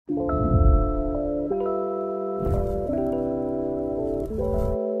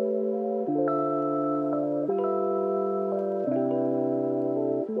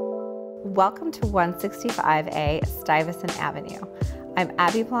Welcome to 165a Stuyvesant Avenue. I'm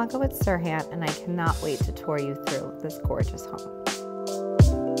Abby Palanca with SERHANT, and I cannot wait to tour you through this gorgeous home.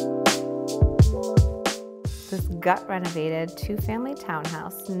 This gut-renovated two-family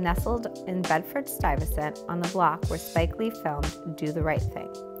townhouse nestled in Bedford-Stuyvesant on the block where Spike Lee filmed Do the Right Thing.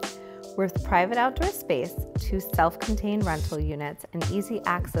 With private outdoor space, 2 self-contained rental units, and easy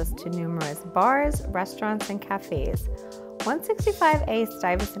access to numerous bars, restaurants, and cafes, 165a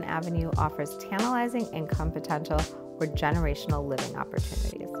Stuyvesant Avenue offers tantalizing income potential or generational living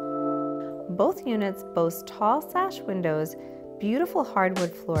opportunities. Both units boast tall sash windows, beautiful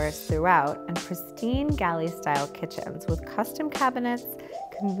hardwood floors throughout, and pristine galley-style kitchens with custom cabinets,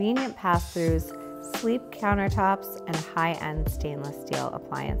 convenient pass-throughs, sleek countertops, and high-end stainless steel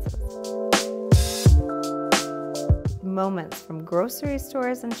appliances. Moments from grocery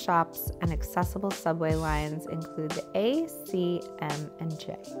stores and shops and accessible subway lines include the A, C, M, and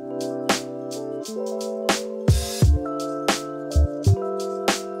J.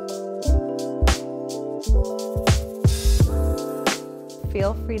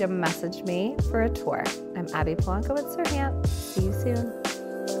 Feel free to message me for a tour. I'm Abby Palanca with SERHANT. See you soon.